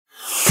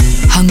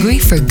Hungry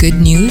for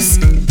good news?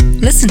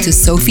 Listen to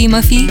Sophie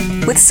Muffy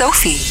with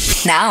Sophie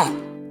now.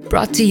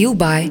 Brought to you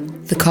by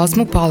the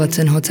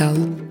Cosmopolitan Hotel.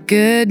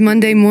 Good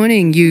Monday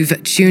morning.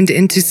 You've tuned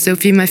into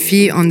Sophie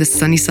Muffy on the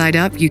Sunny Side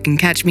Up. You can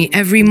catch me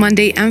every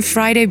Monday and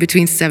Friday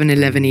between 7 and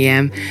 11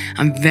 a.m.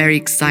 I'm very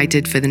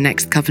excited for the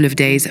next couple of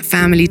days,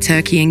 family,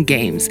 turkey and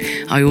games.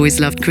 I always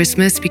loved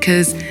Christmas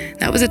because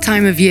that was a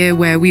time of year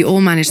where we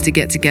all managed to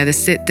get together,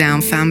 sit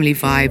down, family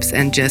vibes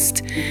and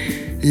just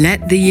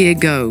let the year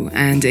go.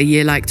 And a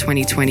year like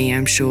 2020,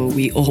 I'm sure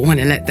we all want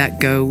to let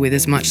that go with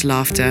as much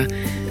laughter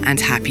and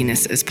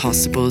happiness as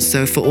possible.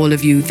 So for all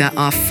of you that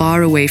are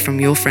far away from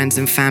your friends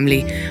and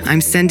family, I'm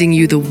sending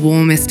you the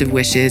warmest of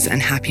wishes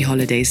and happy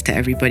holidays to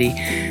everybody.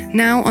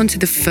 Now on to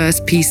the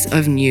first piece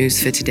of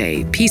news for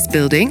today. Peace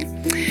building.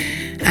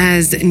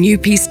 As new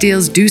peace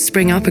deals do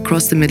spring up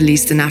across the Middle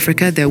East and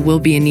Africa, there will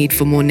be a need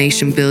for more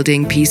nation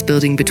building, peace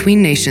building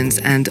between nations,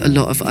 and a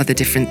lot of other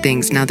different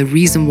things. Now, the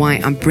reason why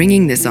I'm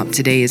bringing this up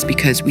today is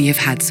because we have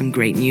had some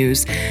great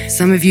news.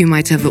 Some of you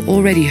might have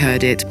already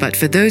heard it, but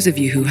for those of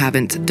you who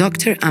haven't,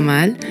 Dr.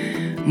 Amal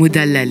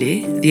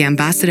Moudallali, the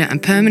ambassador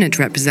and permanent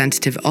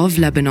representative of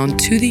Lebanon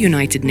to the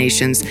United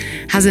Nations,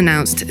 has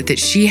announced that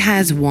she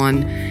has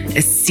won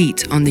a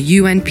seat on the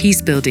UN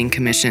Peacebuilding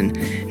Commission.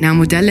 Now,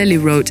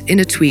 Moudallali wrote in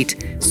a tweet,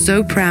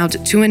 "So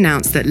proud to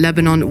announce that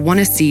Lebanon won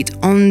a seat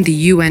on the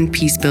UN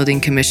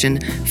Peacebuilding Commission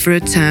for a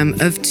term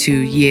of 2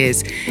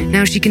 years."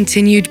 Now, she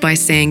continued by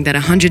saying that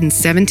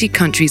 170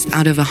 countries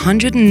out of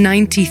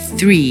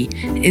 193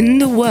 in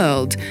the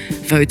world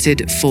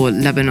voted for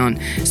Lebanon.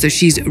 So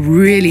she's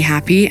really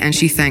happy and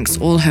she thanks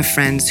all her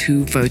friends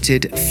who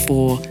voted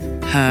for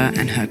her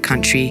and her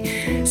country,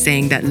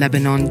 saying that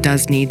Lebanon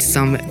does need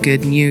some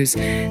good news.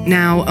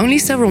 Now, only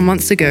several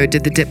months ago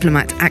did the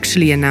diplomat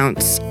actually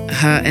announce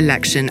her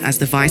election as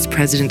the vice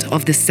president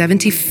of the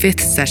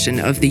 75th session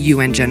of the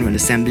UN General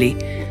Assembly,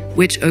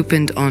 which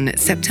opened on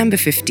September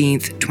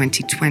 15th,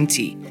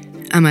 2020.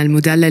 Amal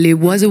Moudallali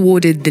was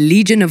awarded the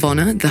Legion of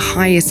Honor, the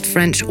highest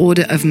French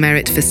order of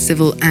merit for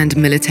civil and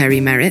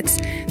military merits.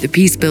 The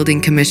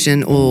Peacebuilding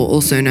Commission, or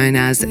also known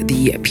as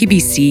the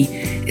PBC,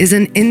 is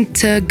an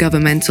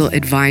intergovernmental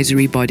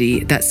advisory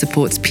body that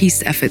supports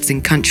peace efforts in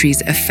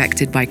countries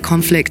affected by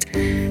conflict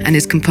and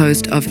is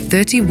composed of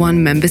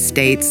 31 member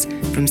states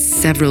from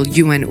several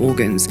UN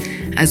organs,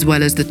 as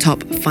well as the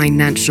top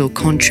financial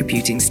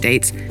contributing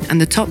states and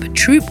the top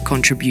troop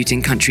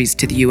contributing countries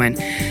to the UN.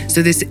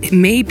 So this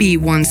may be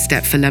one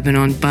step for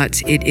Lebanon, but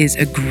it is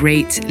a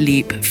great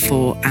leap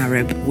for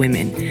Arab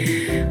women.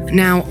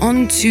 Now,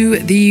 on to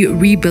the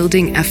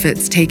rebuilding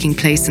efforts taking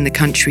place in the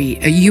country.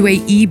 A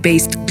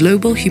UAE-based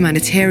global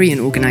humanitarian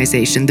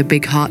organization, the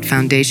Big Heart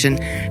Foundation,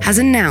 has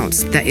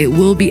announced that it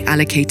will be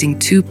allocating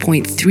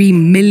 $2.3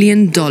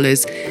 million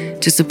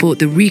to support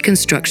the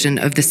reconstruction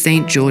of the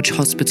St. George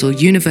Hospital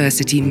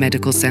University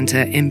Medical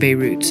Center in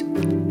Beirut.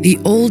 The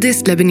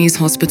oldest Lebanese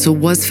hospital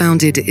was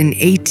founded in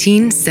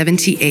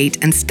 1878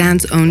 and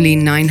stands only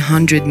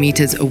 900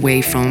 meters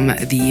away from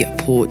the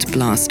port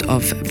blast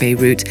of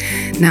Beirut.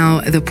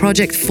 Now, the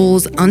project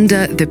falls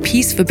under the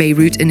Peace for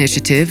Beirut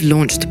initiative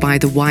launched by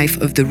the wife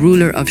of the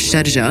ruler of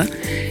Sharjah,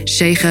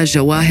 Sheikha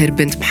Jawahir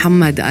bint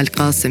Muhammad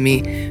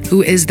Al-Qasimi,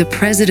 who is the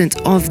president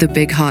of the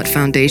Big Heart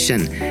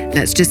Foundation.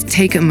 Let's just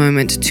take a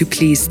moment to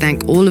please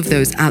thank all of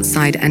those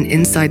outside and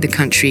inside the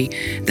country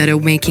that are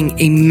making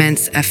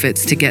immense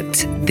efforts to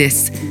get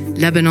this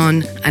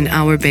Lebanon and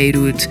our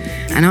Beirut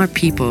and our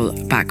people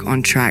back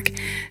on track.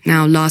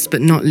 Now, last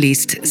but not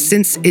least,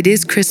 since it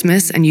is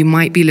Christmas and you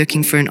might be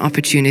looking for an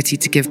opportunity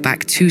to give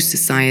back to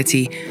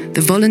society,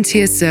 the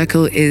Volunteer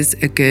Circle is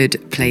a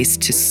good place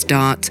to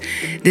start.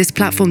 This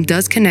platform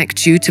does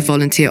connect you to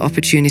volunteer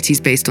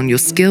opportunities based on your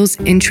skills,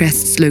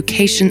 interests,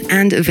 location,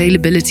 and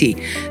availability.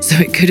 So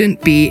it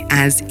couldn't be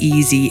as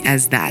easy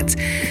as that.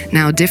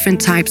 Now,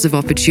 different types of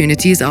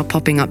opportunities are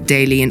popping up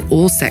daily in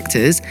all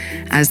sectors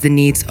as the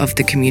needs of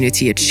the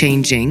community are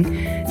changing.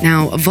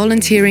 Now,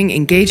 volunteering,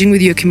 engaging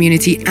with your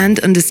community, and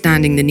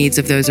understanding the needs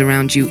of those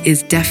around you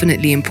is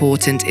definitely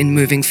important in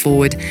moving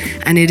forward,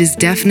 and it is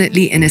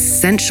definitely an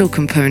essential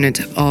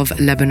component of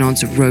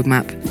Lebanon's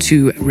roadmap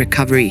to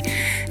recovery.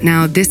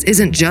 Now, this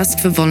isn't just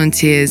for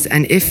volunteers,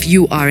 and if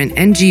you are an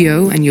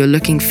NGO and you're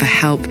looking for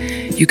help,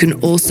 you can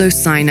also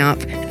sign up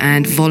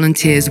and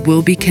volunteers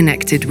will be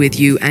connected with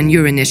you and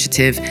your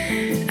initiative.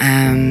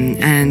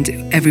 And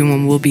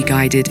everyone will be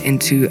guided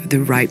into the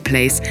right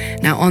place.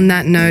 Now, on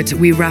that note,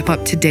 we wrap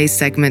up today's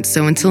segment.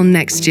 So until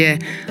next year,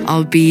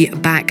 I'll be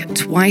back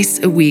twice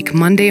a week,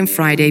 Monday and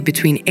Friday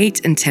between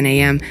 8 and 10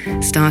 a.m.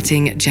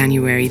 starting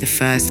January the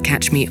 1st.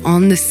 Catch me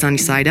on the Sunny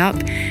Side Up.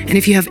 And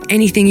if you have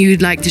anything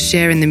you'd like to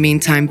share in the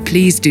meantime,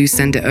 please do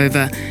send it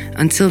over.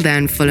 Until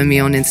then, follow me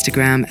on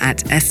Instagram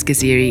at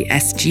Sghaziri,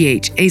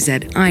 Sghaziri,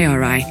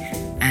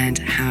 and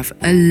have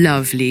a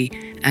lovely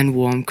and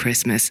warm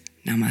Christmas.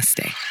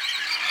 Namaste.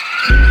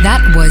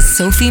 That was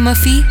Sophie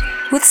Muffy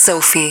with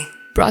Sophie.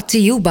 Brought to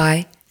you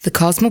by the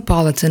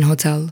Cosmopolitan Hotel.